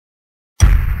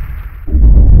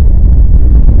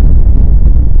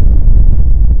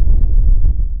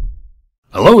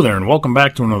Hello there and welcome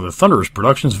back to another Thunderous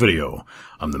Productions video.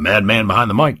 I'm the madman behind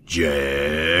the mic,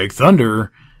 Jag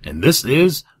Thunder, and this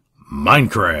is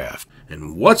Minecraft.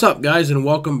 And what's up guys, and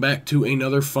welcome back to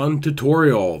another fun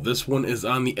tutorial. This one is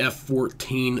on the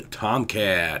F-14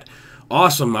 TOMCAT.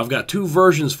 Awesome, I've got two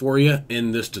versions for you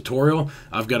in this tutorial.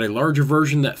 I've got a larger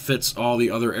version that fits all the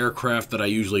other aircraft that I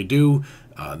usually do,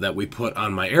 that we put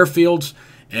on my airfields.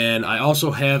 And I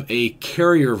also have a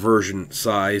carrier version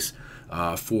size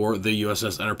for the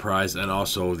USS Enterprise and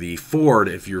also the Ford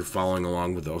if you're following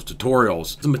along with those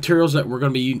tutorials. The materials that we're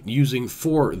going to be using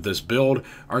for this build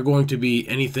are going to be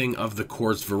anything of the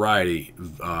quartz variety.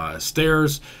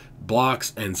 Stairs,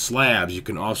 blocks, and slabs. You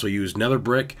can also use nether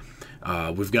brick.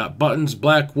 We've got buttons,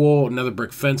 black wool, nether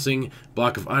brick fencing,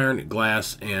 block of iron,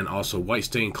 glass, and also white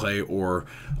stained clay or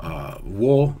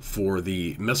wool for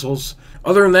the missiles.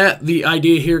 Other than that, the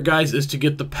idea here, guys, is to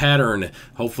get the pattern.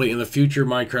 Hopefully in the future,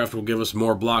 Minecraft will give us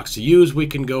more blocks to use. We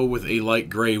can go with a light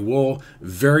gray wool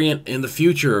variant in the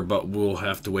future, but we'll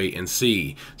have to wait and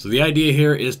see. So the idea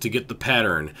here is to get the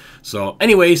pattern. So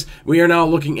anyways, we are now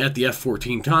looking at the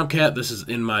F-14 TOMCAT. This is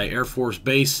in my Air Force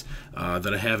base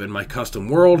that I have in my custom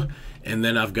world. And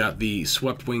then I've got the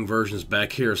swept wing versions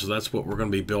back here, so that's what we're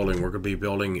going to be building. We're going to be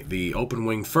building the open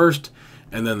wing first,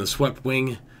 and then the swept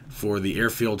wing for the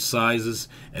airfield sizes,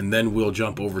 and then we'll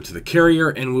jump over to the carrier,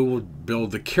 and we will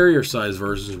build the carrier size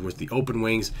versions with the open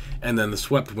wings and then the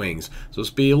swept wings. So it's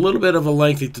be a little bit of a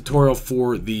lengthy tutorial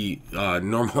for the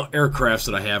normal aircrafts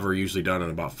that I have are usually done in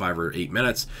about 5 or 8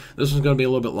 minutes. This one's going to be a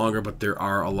little bit longer, but there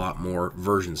are a lot more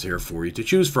versions here for you to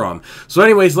choose from. So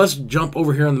anyways, let's jump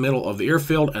over here in the middle of the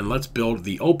airfield and let's build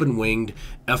the open winged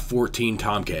F-14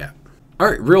 TOMCAT.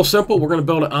 Alright, real simple. We're going to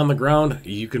build it on the ground.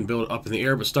 You can build it up in the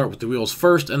air, but start with the wheels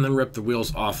first and then rip the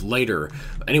wheels off later.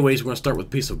 Anyways, we're going to start with a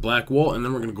piece of black wool, and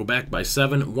then we're going to go back by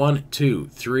 7. 1, 2,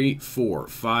 3, 4,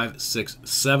 5, 6,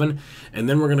 7. And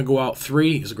then we're going to go out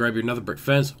 3. So grab your nether brick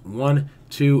fence. 1,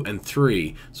 2, and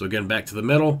 3. So again, back to the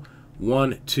middle.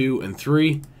 1, 2, and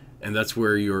 3. And that's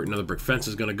where your nether brick fence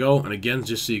is going to go. And again,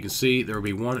 just so you can see, there will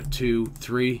be 1, 2,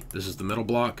 3. This is the middle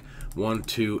block. 1,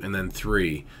 2, and then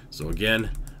 3. So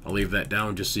again, I'll leave that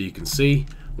down just so you can see.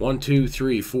 1, 2,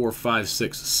 3, 4, 5,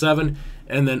 6, 7,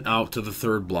 and then out to the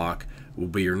third block will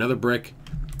be your nether brick.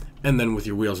 And then with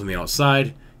your wheels on the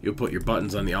outside, you'll put your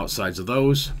buttons on the outsides of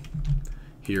those,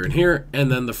 here and here,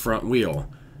 and then the front wheel.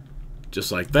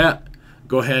 Just like that.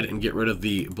 Go ahead and get rid of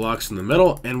the blocks in the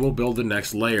middle, and we'll build the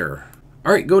next layer.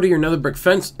 Alright, go to your nether brick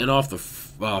fence, and off the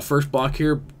first block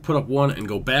here, put up 1 and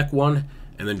go back 1,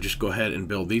 and then just go ahead and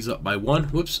build these up by 1.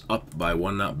 Whoops, up by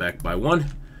 1, not back by 1.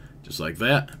 Just like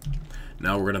that.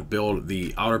 Now we're going to build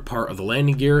the outer part of the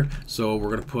landing gear. So we're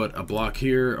going to put a block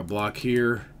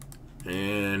here,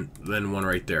 and then one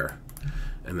right there.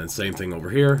 And then same thing over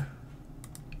here.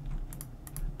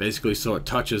 Basically so it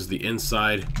touches the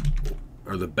inside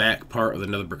or the back part of the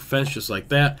nether brick fence, just like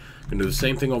that. We're going to do the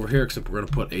same thing over here, except we're going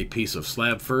to put a piece of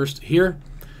slab first here.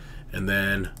 And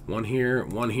then one here,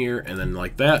 and then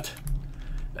like that.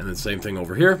 And then same thing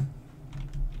over here.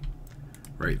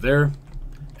 Right there.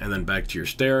 And then back to your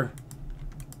stair,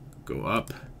 go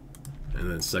up, and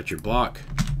then set your block.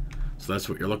 So that's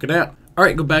what you're looking at. All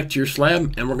right, go back to your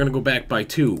slab, and we're going to go back by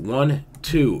 2. 1,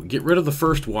 2. Get rid of the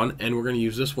first one, and we're going to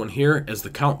use this one here as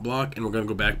the count block, and we're going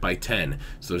to go back by 10.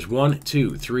 So there's 1,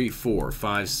 2, 3, 4,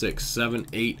 5, 6, 7,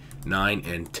 8, 9,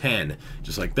 and 10.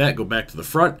 Just like that, go back to the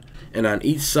front, and on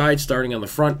each side, starting on the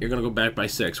front, you're going to go back by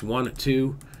 6. 1,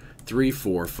 2, 3,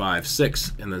 4, 5,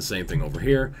 6, and then same thing over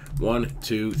here. 1,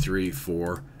 2, 3,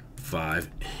 4, 5,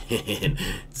 and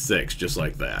 6, just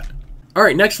like that.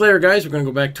 Alright, next layer, guys, we're going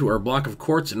to go back to our block of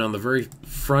quartz, and on the very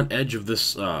front edge of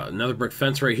this nether brick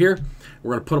fence right here,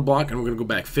 we're going to put a block, and we're going to go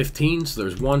back 15. So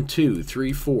there's 1, 2,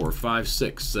 3, 4, 5,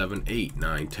 6, 7, 8,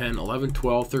 9, 10, 11,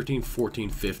 12, 13, 14,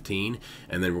 15,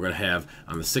 and then we're going to have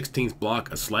on the 16th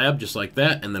block a slab, just like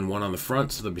that, and then one on the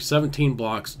front, so there'll be 17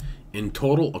 blocks in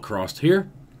total across here.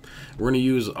 We're going to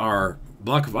use our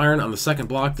block of iron on the second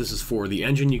block. This is for the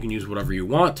engine. You can use whatever you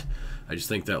want. I just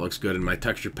think that looks good in my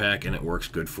texture pack, and it works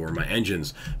good for my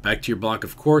engines. Back to your block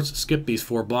of quartz. Skip these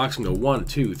 4 blocks and go 1,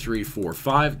 2, 3, 4,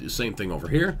 5. Do the same thing over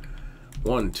here.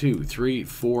 1, 2, 3,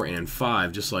 4, and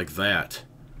 5, just like that.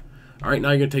 All right, now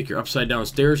you're going to take your upside down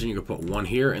stairs, and you're going to put 1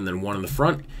 here, and then 1 in the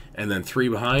front, and then 3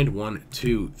 behind. 1,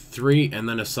 2, 3, and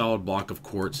then a solid block of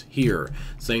quartz here.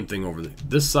 Same thing over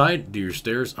this side. Do your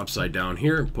stairs upside down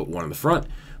here. Put 1 in the front.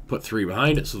 Put 3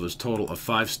 behind it, so there's a total of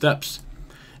 5 steps,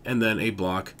 and then a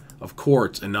block of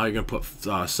quartz. And now you're going to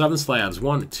put 7 slabs.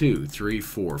 1, 2, 3,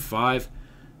 4, 5,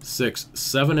 6,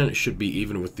 7, and it should be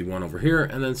even with the one over here.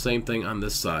 And then same thing on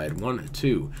this side. 1,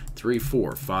 2, 3,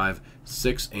 4, 5,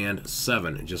 6, and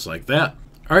 7, just like that.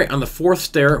 All right, on the fourth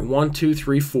stair, 1, 2,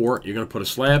 3, 4, you're going to put a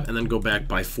slab and then go back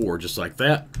by 4, just like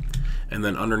that. And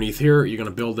then underneath here, you're going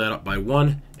to build that up by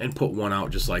 1 and put 1 out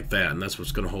just like that. And that's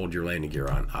what's going to hold your landing gear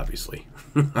on, obviously.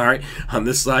 All right, on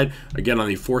this side, again on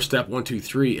the 4-step, 1, 2,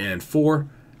 3, and 4.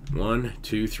 1,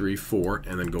 2, 3, 4,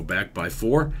 and then go back by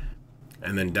 4.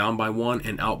 And then down by 1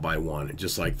 and out by 1,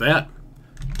 just like that.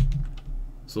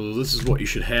 So this is what you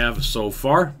should have so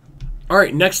far. All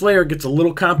right, next layer gets a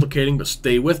little complicating, but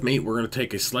stay with me. We're going to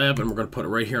take a slab and we're going to put it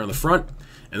right here on the front.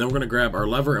 And then we're going to grab our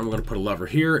lever and we're going to put a lever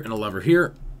here and a lever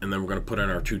here. And then we're going to put in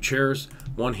our 2 chairs,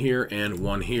 1 here and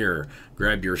 1 here.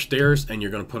 Grab your stairs and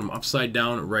you're going to put them upside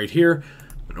down right here.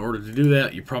 In order to do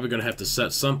that, you're probably going to have to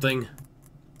set something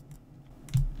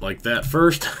like that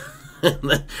first.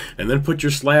 and then put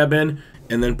your slab in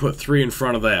and then put 3 in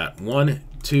front of that. 1,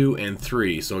 2, and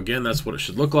 3. So again, that's what it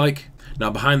should look like. Now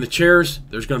behind the chairs,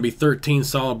 there's going to be 13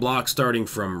 solid blocks starting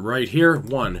from right here.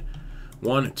 1,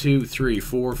 2, 3,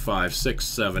 4, 5, 6,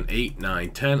 7, 8, 9,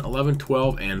 10, 11,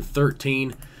 12, and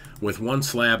 13 with 1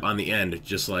 slab on the end,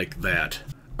 just like that.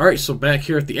 Alright, so back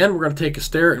here at the end, we're going to take a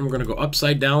stair and we're going to go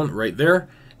upside down right there.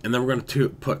 And then we're going to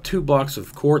put 2 blocks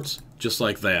of quartz, just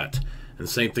like that. And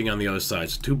same thing on the other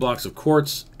side. So 2 blocks of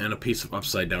quartz and a piece of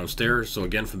upside down stairs. So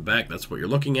again, from the back, that's what you're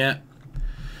looking at.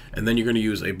 And then you're going to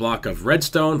use a block of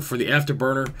redstone for the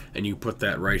afterburner, and you put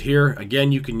that right here.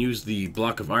 Again, you can use the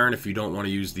block of iron if you don't want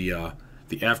to use the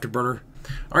afterburner.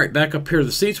 All right, back up here to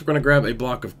the seats, we're going to grab a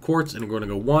block of quartz, and we're going to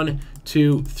go 1,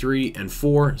 2, 3, and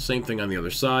 4. Same thing on the other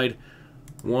side.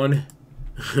 1,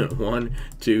 1,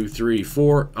 2, 3,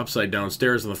 4. Upside down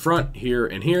stairs in the front, here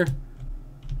and here.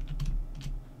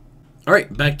 All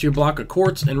right, back to your block of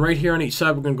quartz, and right here on each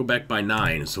side, we're going to go back by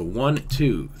 9. So 1,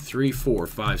 2, 3, 4,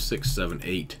 5, 6, 7,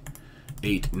 8,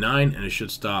 8, 9, and it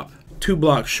should stop 2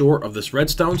 blocks short of this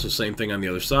redstone. So same thing on the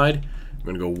other side.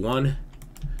 We're going to go 1,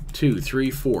 2,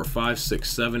 3, 4, 5, 6,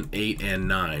 7, 8, and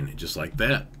 9, just like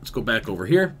that. Let's go back over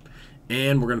here,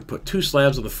 and we're going to put 2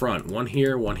 slabs on the front. 1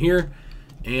 here,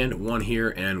 and 1 here,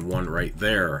 and 1 right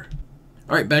there.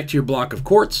 All right, back to your block of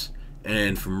quartz,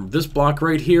 and from this block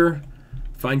right here,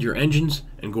 find your engines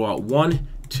and go out 1,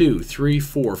 2, 3,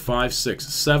 4, 5, 6,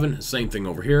 7. Same thing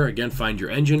over here. Again, find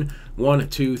your engine. 1,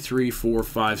 2, 3, 4,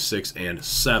 5, 6, and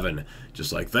 7.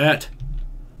 Just like that.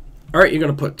 All right, you're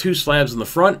going to put 2 slabs in the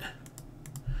front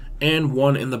and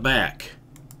 1 in the back.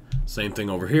 Same thing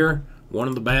over here. 1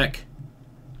 in the back,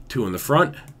 2 in the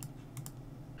front.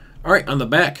 All right, on the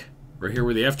back, right here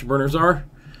where the afterburners are,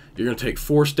 you're going to take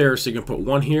 4 stairs. So you can put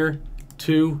 1 here,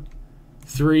 2,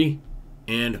 3,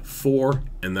 and 4,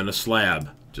 and then a slab,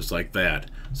 just like that.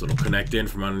 So it'll connect in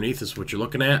from underneath. This is what you're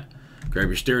looking at. Grab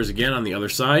your stairs again on the other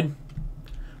side.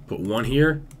 Put 1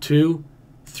 here, 2,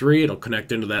 3. It'll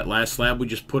connect into that last slab we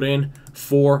just put in.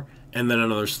 4, and then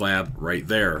another slab right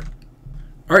there.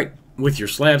 All right, with your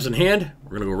slabs in hand,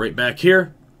 we're going to go right back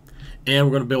here, and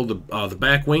we're going to build the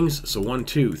back wings. So 1,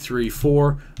 2, 3,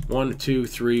 4. 1, 2,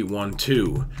 3, 1,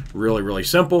 2. Really, really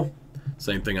simple.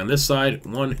 Same thing on this side.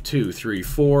 1, 2, 3,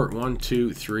 4. 1,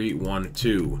 2, 3, 1,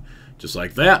 2. Just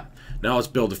like that. Now let's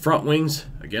build the front wings.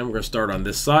 Again, we're going to start on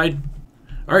this side.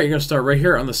 All right, you're going to start right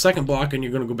here on the second block, and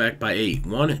you're going to go back by 8.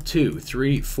 1, 2,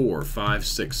 3, 4, 5,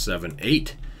 6, 7,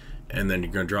 8. And then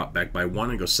you're going to drop back by 1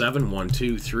 and go 7. 1,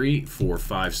 2, 3, 4,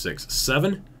 5, 6,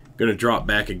 7. Going to drop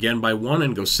back again by 1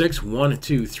 and go 6. 1,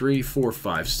 2, 3, 4,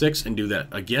 5, 6. And do that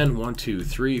again. 1, 2,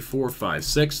 3, 4, 5,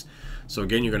 6. So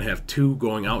again, you're going to have 2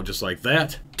 going out just like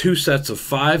that. 2 sets of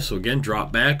 5. So again,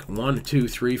 drop back. 1, 2,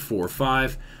 3, 4,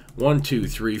 5. 1, 2,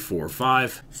 3, 4,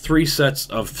 5. 3 sets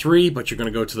of 3, but you're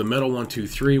going to go to the middle. 1, 2,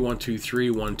 3, 1, 2,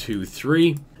 3, 1, 2,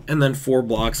 3. And then 4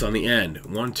 blocks on the end.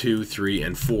 1, 2, 3,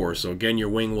 and 4. So again, your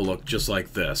wing will look just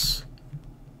like this.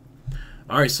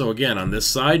 Alright, so again, on this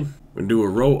side, we're going to do a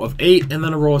row of 8 and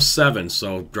then a row of 7.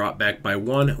 So drop back by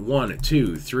 1, 1,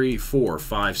 2, 3, 4,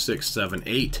 5, 6, 7,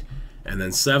 8. And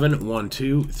then 7, 1,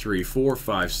 2, 3, 4,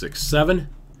 5, 6, 7.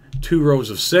 2 rows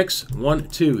of 6, 1,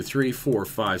 2, 3, 4,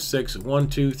 5, 6, 1,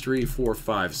 2, 3, 4,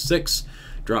 5, 6.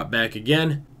 Drop back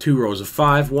again. 2 rows of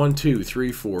 5, 1, 2,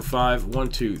 3, 4, 5, 1,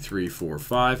 2, 3, 4,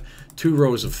 5. 2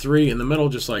 rows of 3 in the middle,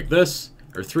 just like this.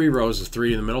 Or 3 rows of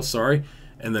 3 in the middle, sorry.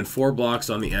 And then 4 blocks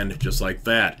on the end, just like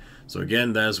that. So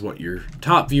again, that is what your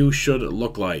top view should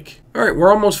look like. Alright,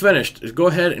 we're almost finished. Go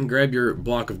ahead and grab your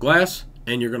block of glass,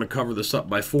 and you're going to cover this up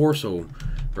by 4. So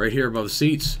right here above the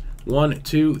seats, 1,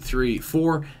 2, 3,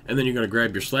 4. And then you're going to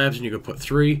grab your slabs, and you're going to put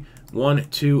 3, 1,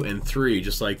 2, and 3,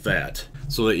 just like that.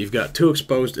 So that you've got 2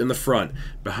 exposed in the front.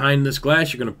 Behind this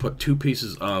glass, you're going to put 2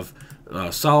 pieces of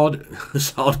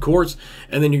solid quartz,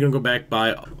 and then you're going to go back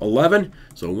by 11.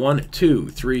 So 1, 2,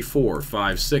 3, 4,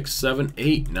 5, 6, 7,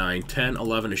 8, 9, 10,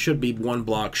 11. It should be one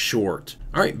block short.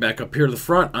 All right, back up here to the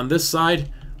front on this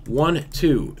side. 1,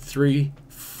 2, 3,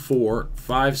 4,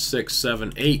 5, 6,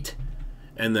 7, 8.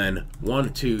 And then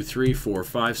 1, 2, 3, 4,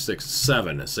 5, 6,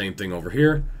 7. Same thing over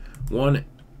here. 1,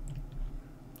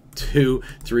 2,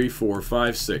 3, 4,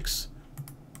 5, 6,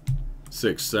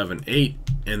 7, 8.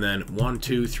 And then 1,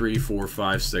 2, 3, 4,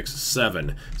 5, 6,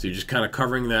 7. So you're just kind of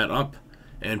covering that up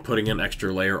and putting an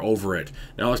extra layer over it.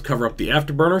 Now let's cover up the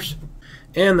afterburners.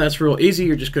 And that's real easy.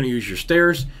 You're just going to use your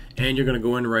stairs, and you're going to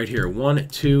go in right here. 1,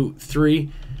 2,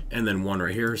 3, and then 1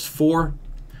 right here is 4.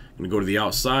 I'm going to go to the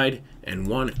outside, and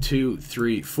 1, 2,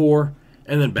 3, 4,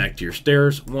 and then back to your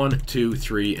stairs. 1, 2,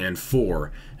 3, and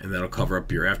 4. And that'll cover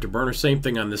up your afterburner. Same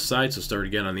thing on this side, so start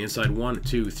again on the inside. 1,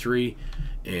 2, 3,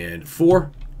 and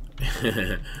 4.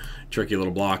 Tricky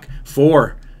little block.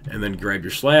 4, and then grab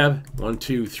your slab. 1,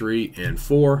 2, 3, and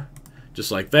 4,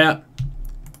 just like that,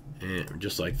 and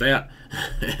just like that.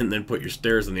 And then put your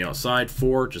stairs on the outside.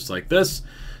 4, just like this.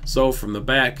 So from the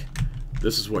back,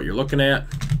 this is what you're looking at.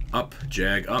 Up,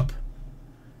 jag up,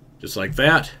 just like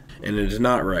that. And it is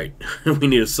not right. We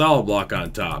need a solid block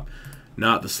on top,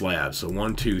 not the slab. So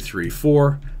 1, 2, 3,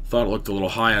 4. Thought it looked a little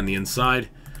high on the inside.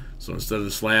 So instead of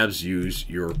the slabs, use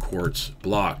your quartz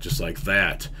block, just like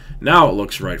that. Now it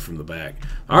looks right from the back.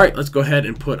 All right, let's go ahead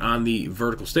and put on the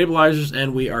vertical stabilizers,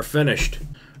 and we are finished.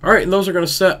 All right, and those are going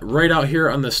to set right out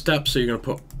here on the step. So you're going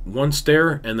to put one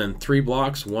stair and then 3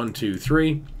 blocks. 1, 2,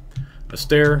 3. A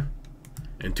stair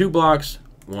and 2 blocks.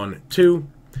 1, 2.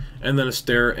 And then a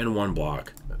stair and 1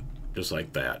 block. Just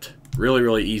like that. Really,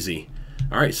 really easy.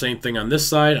 All right, same thing on this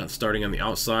side. Starting on the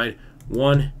outside.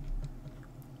 1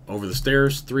 over the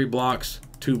stairs, 3 blocks,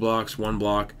 2 blocks, 1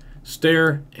 block,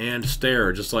 stair, and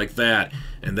stair, just like that.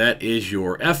 And that is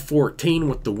your F-14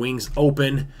 with the wings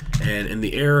open and in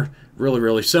the air. Really,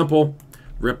 really simple.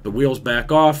 Rip the wheels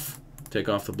back off, take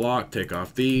off the block, take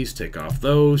off these, take off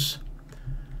those,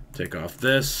 take off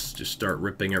this, just start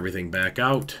ripping everything back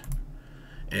out.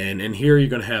 And in here you're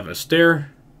going to have a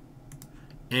stair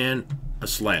and a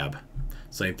slab.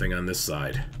 Same thing on this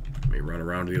side. Let me run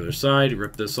around to the other side,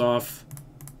 rip this off.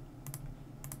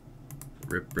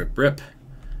 Rip, rip, rip.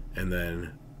 And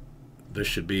then this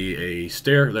should be a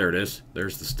stair. There it is.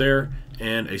 There's the stair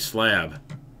and a slab.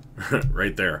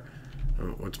 Right there.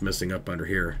 Oh, what's missing up under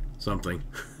here? Something.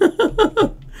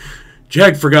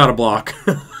 Jag forgot a block.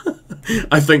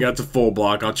 I think that's a full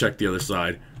block. I'll check the other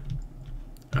side.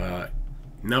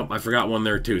 Nope, I forgot one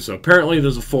there too. So apparently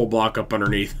there's a full block up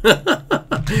underneath.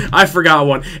 I forgot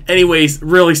one. Anyways,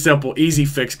 really simple, easy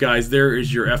fix, guys. There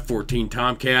is your F-14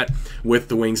 Tomcat with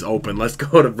the wings open. Let's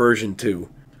go to version 2.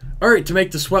 Alright, to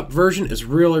make the swept version is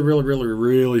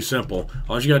really simple.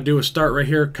 All you gotta do is start right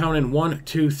here, count in 1,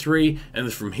 2, 3, and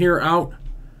then from here out,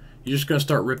 you're just gonna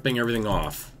start ripping everything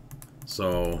off.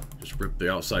 So just rip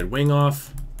the outside wing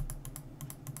off.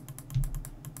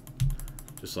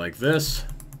 Just like this.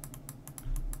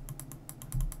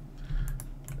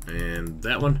 And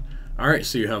that one. Alright,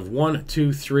 so you have 1,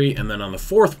 2, 3, and then on the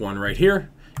 4th one right here,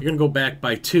 you're going to go back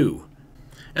by 2.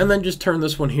 And then just turn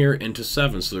this one here into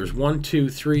 7. So there's 1, 2,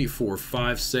 3, 4,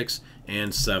 5, 6,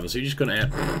 and 7. So you're just going to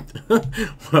add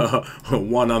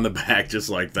 1 on the back just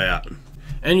like that.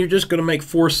 And you're just going to make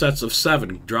 4 sets of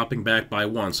 7, dropping back by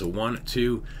 1. So 1,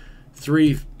 2,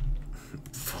 3,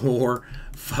 4,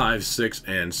 5, 6,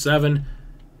 and 7.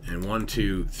 And 1,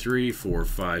 2, 3, 4,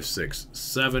 5, 6,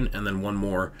 7. And then one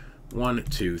more. 1,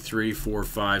 2, 3, 4,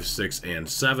 5, 6, and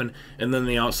 7. And then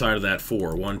the outside of that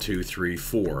 4. 1, 2, 3,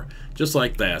 4. Just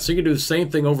like that. So you can do the same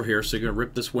thing over here. So you're going to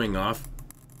rip this wing off.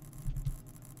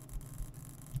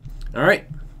 Alright.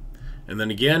 And then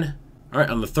again. Alright,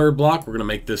 on the 3rd block, we're going to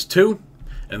make this 2.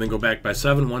 And then go back by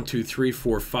 7. 1, 2, 3,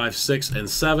 4, 5, 6, and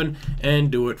 7.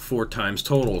 And do it 4 times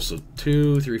total. So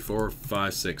 2, 3, 4,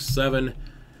 5, 6, 7.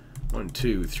 1,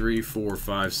 2, 3, 4,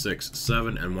 5, 6,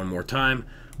 7. And one more time.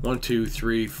 1, 2,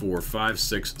 3, 4, 5,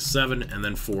 6, 7, and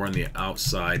then 4 on the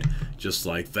outside, just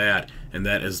like that. And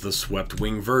that is the swept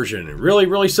wing version.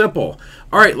 Really simple.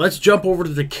 Alright, let's jump over to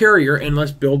the carrier and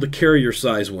let's build the carrier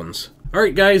size ones.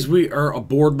 Alright guys, we are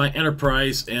aboard my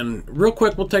Enterprise, and real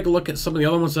quick we'll take a look at some of the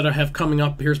other ones that I have coming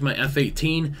up. Here's my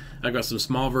F-18. I've got some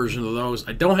small versions of those.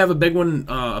 I don't have a big one,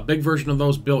 a big version of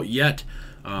those built yet.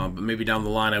 But maybe down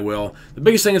the line I will. The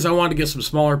biggest thing is I wanted to get some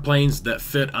smaller planes that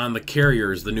fit on the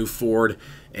carriers, the new Ford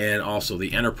and also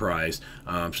the Enterprise.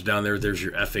 So down there, there's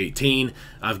your F-18.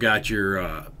 I've got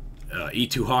your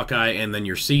E2 Hawkeye, and then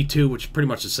your C2, which is pretty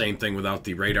much the same thing without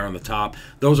the radar on the top.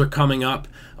 Those are coming up.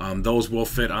 Those will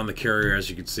fit on the carrier. As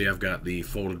you can see, I've got the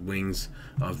folded wings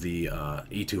of the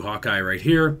E2 Hawkeye right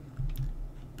here.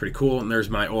 Pretty cool. And there's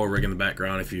my oil rig in the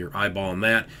background if you're eyeballing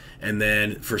that. And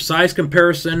then for size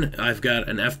comparison, I've got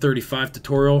an F-35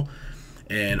 tutorial.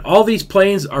 And all these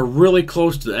planes are really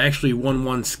close to actually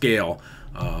 1:1 scale.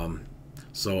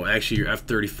 So actually your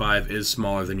F-35 is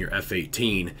smaller than your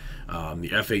F-18.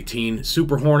 The F-18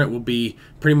 Super Hornet will be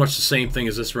pretty much the same thing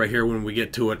as this right here when we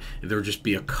get to it. There'll just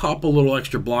be a couple little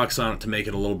extra blocks on it to make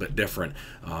it a little bit different.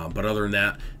 But other than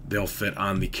that, they'll fit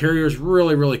on the carriers.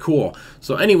 Really, really cool.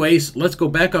 So anyways, let's go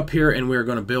back up here and we're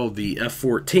going to build the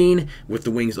F-14 with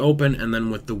the wings open and then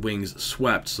with the wings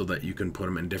swept so that you can put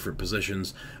them in different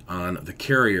positions on the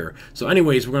carrier. So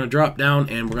anyways, we're going to drop down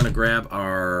and we're going to grab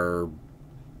our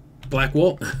black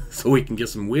wool so we can get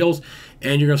some wheels,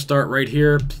 and you're going to start right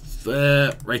here,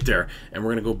 right there, and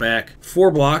we're going to go back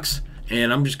 4 blocks,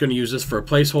 and I'm just going to use this for a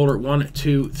placeholder. 1,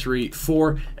 2, 3,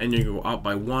 4, and you're going to go out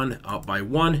by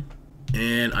 1,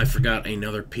 and I forgot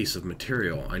another piece of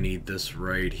material. I need this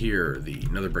right here. The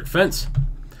another brick fence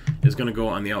is going to go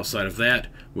on the outside of that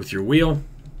with your wheel,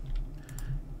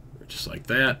 just like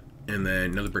that, and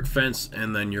then another brick fence,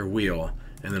 and then your wheel,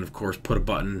 and then of course put a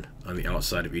button on the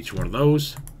outside of each one of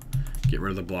those. Get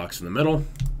rid of the blocks in the middle.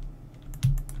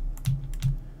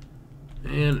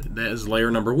 And that is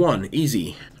layer number 1.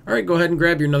 Easy. Alright, go ahead and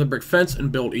grab your another brick fence and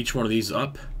build each one of these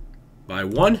up by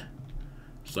 1.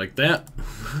 Just like that.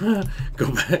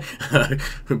 Go back.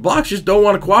 The blocks just don't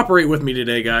want to cooperate with me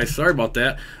today, guys. Sorry about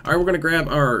that. Alright, we're going to grab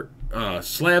our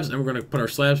slabs, and we're going to put our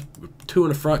slabs 2 in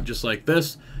the front just like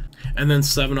this. And then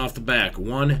 7 off the back.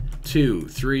 1, 2,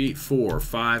 3, 4,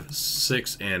 5,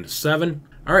 6, and 7.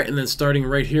 Alright, and then starting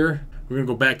right here, we're going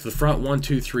to go back to the front. 1,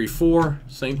 2, 3, 4.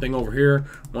 Same thing over here.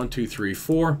 1, 2, 3,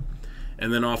 4.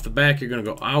 And then off the back, you're going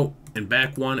to go out and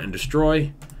back 1 and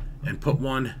destroy. And put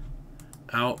 1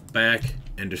 out, back,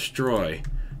 and destroy.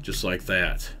 Just like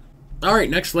that. Alright,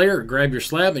 next layer, grab your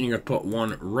slab and you're going to put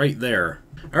 1 right there.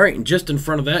 Alright, and just in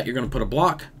front of that, you're going to put a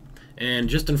block. And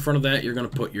just in front of that, you're going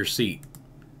to put your seat.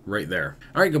 Right there.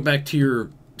 Alright, go back to your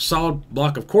solid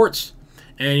block of quartz.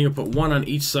 And you're going to put 1 on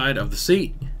each side of the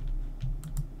seat.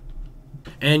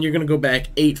 And you're going to go back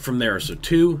 8 from there. So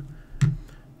 2,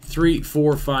 3,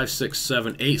 4, 5, 6,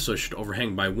 7, 8. So it should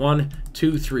overhang by 1.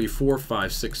 2, 3, 4,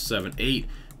 5, 6, 7, 8.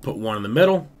 Put 1 in the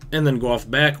middle. And then go off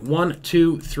back. 1,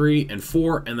 2, 3, and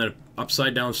 4. And then an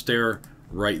upside down stair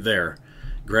right there.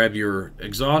 Grab your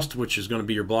exhaust, which is going to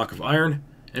be your block of iron.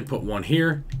 And put 1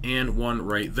 here and 1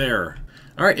 right there.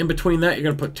 Alright, in between that, you're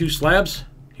going to put 2 slabs.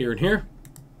 Here and here.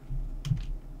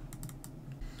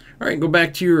 Alright, go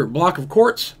back to your block of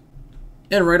quartz.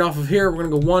 And right off of here, we're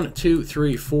going to go 1, 2,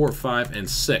 3, 4, 5, and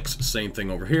 6. Same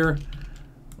thing over here.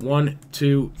 1,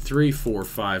 2, 3, 4,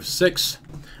 5, 6.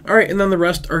 Alright, and then the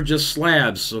rest are just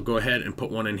slabs. So go ahead and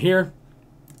put 1 in here.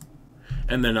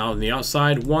 And then on the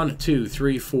outside, 1, 2,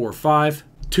 3, 4, 5.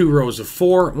 2 rows of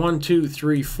 4. 1, 2,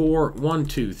 3, 4. 1,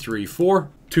 2, 3, 4.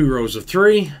 2 rows of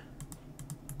 3.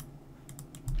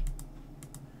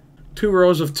 2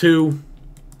 rows of 2,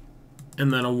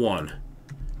 and then a 1,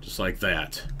 just like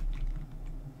that.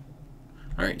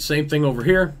 Alright, same thing over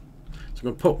here. So I'm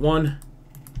going to put 1,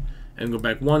 and go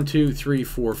back 1, 2, 3,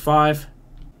 4, 5,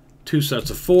 2 sets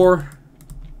of 4,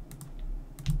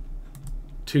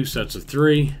 2 sets of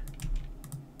 3,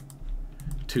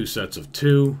 2 sets of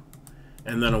 2,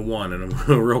 and then a 1, and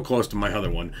I'm real close to my other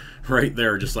one, right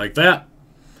there, just like that.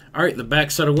 Alright, the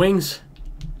back set of wings.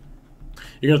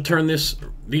 You're going to turn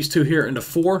these 2 here into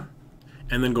 4,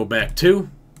 and then go back 2.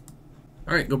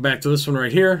 Alright, go back to this one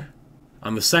right here.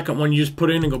 On the second one, you just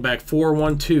put in and go back 4,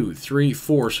 1, 2, 3,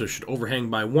 4, so it should overhang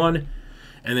by 1.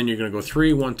 And then you're going to go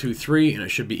 3, 1, 2, 3, and it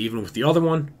should be even with the other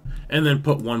one. And then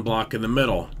put 1 block in the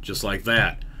middle, just like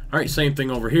that. Alright, same thing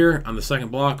over here on the second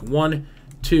block. 1,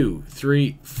 2,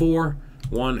 3, 4,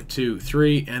 1, 2,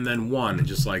 3, and then 1,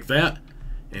 just like that.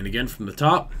 And again from the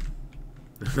top,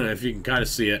 if you can kind of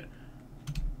see it.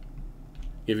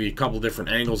 Give you a couple different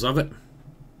angles of it.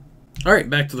 Alright,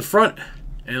 back to the front.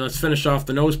 And let's finish off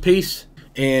the nose piece.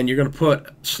 And you're going to put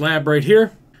slab right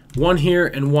here, 1 here,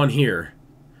 and 1 here.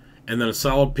 And then a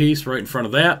solid piece right in front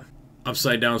of that.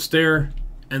 Upside down stair.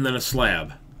 And then a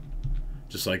slab.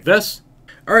 Just like this.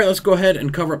 Alright, let's go ahead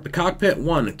and cover up the cockpit.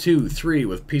 1, 2, 3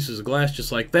 with pieces of glass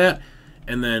just like that.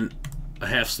 And then a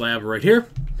half slab right here.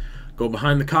 Go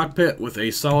behind the cockpit with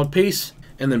a solid piece.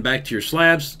 And then back to your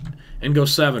slabs. And go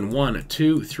 7. 1,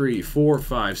 2, 3, 4,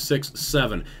 5, 6,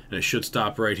 7. And it should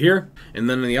stop right here. And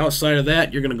then on the outside of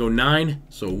that, you're going to go 9.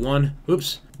 So 1,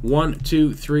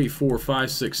 2, 3, 4,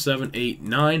 5, 6, 7, 8,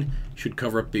 9. should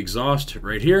cover up the exhaust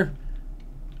right here.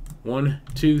 1,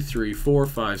 2, 3, 4,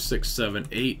 5, 6, 7,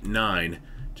 8, 9,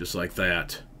 just like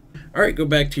that. Alright, go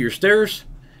back to your stairs,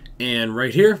 and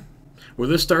right here, where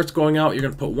this starts going out, you're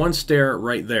going to put one stair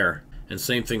right there. And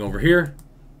same thing over here,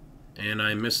 and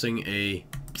I'm missing a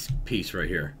piece right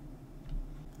here.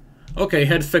 Okay,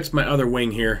 had to fix my other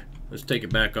wing here. Let's take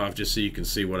it back off just so you can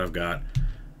see what I've got.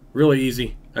 Really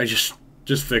easy. I just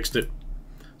fixed it.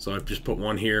 So I've just put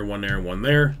one here, one there, one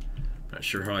there. Not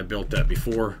sure how I built that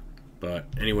before, but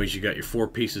anyways, you got your 4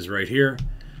 pieces right here.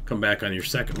 Come back on your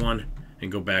second one and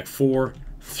go back 4,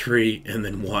 3, and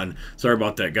then 1. Sorry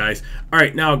about that, guys.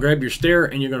 Alright, now grab your stair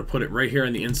and you're going to put it right here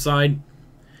on the inside.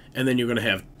 And then you're going to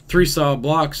have 3 solid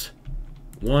blocks.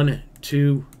 1,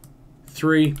 2,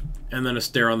 3, and then a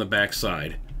stair on the back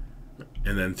side.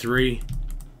 And then 3,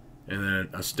 and then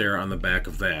a stair on the back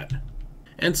of that.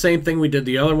 And same thing we did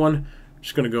the other one.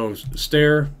 Just going to go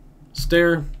stair,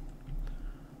 stair,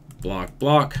 block,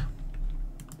 block,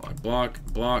 block, block,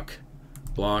 block,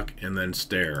 block, and then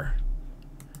stair.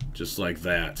 Just like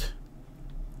that.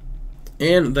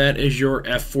 And that is your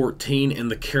F-14 in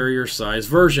the carrier size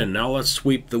version. Now let's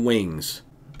sweep the wings.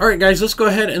 Alright guys, let's go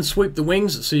ahead and sweep the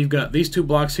wings. So you've got these 2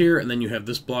 blocks here, and then you have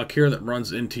this block here that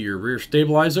runs into your rear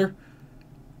stabilizer.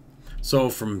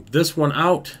 So from this one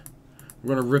out,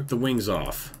 we're going to rip the wings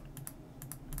off.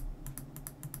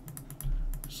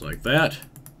 Just like that.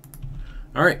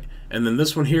 Alright, and then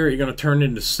this one here, you're going to turn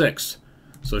into 6.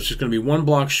 So it's just going to be 1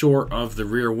 block short of the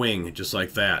rear wing, just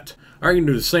like that. Alright, you're going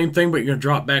to do the same thing, but you're going to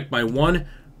drop back by 1,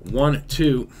 1,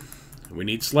 2. We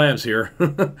need slabs here.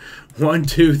 1,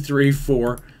 2, 3,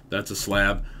 4. That's a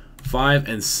slab. 5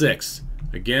 and 6.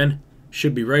 Again,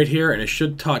 should be right here, and it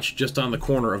should touch just on the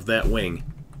corner of that wing.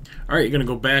 Alright, you're going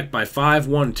to go back by 5,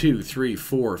 1, 2, 3,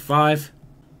 4, 5.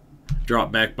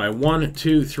 Drop back by 1,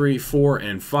 2, 3, 4,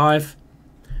 and 5.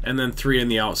 And then 3 on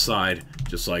the outside,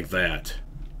 just like that.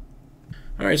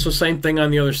 Alright, so same thing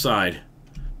on the other side.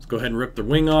 Let's go ahead and rip the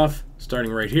wing off,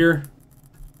 starting right here.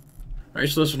 Alright,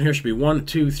 so this one here should be 1,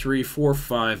 2, 3, 4,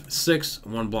 5, 6,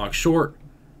 1 block short.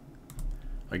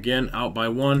 Again, out by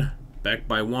 1, back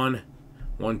by 1,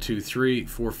 1, 2, 3,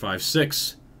 4, 5,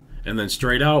 6. And then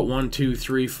straight out, 1, 2,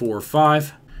 3, 4,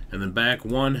 5. And then back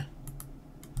 1,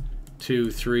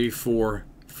 2, 3, 4,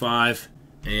 5.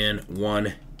 And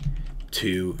 1,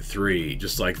 2, 3.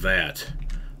 Just like that.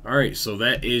 Alright, so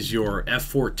that is your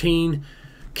F-14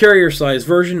 carrier size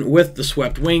version with the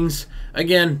swept wings.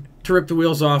 Again, to rip the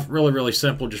wheels off, really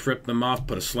simple. Just rip them off,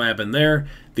 put a slab in there.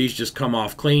 These just come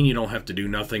off clean. You don't have to do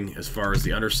nothing as far as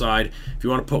the underside. If you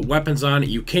want to put weapons on it,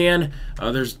 you can.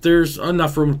 There's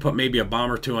enough room to put maybe a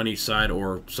bomb or 2 on each side,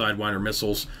 or Sidewinder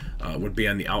missiles would be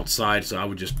on the outside. So I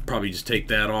would probably just take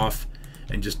that off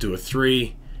and just do a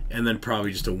 3, and then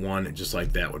probably just a 1, just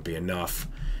like that would be enough.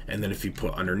 And then if you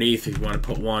put underneath, if you want to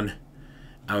put one,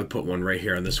 I would put one right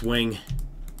here on this wing,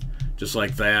 just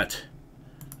like that.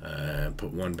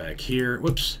 Put one back here,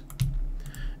 whoops,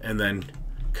 and then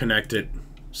connect it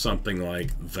something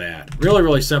like that.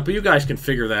 Really simple. You guys can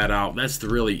figure that out. That's the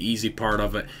really easy part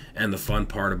of it and the fun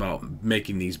part about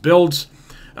making these builds.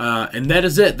 And that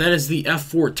is it. That is the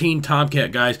F-14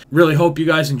 Tomcat, guys. Really hope you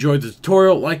guys enjoyed the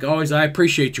tutorial. Like always, I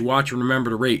appreciate you watching. Remember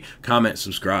to rate, comment,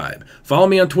 subscribe. Follow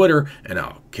me on Twitter, and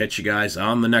I'll catch you guys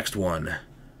on the next one.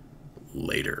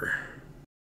 Later.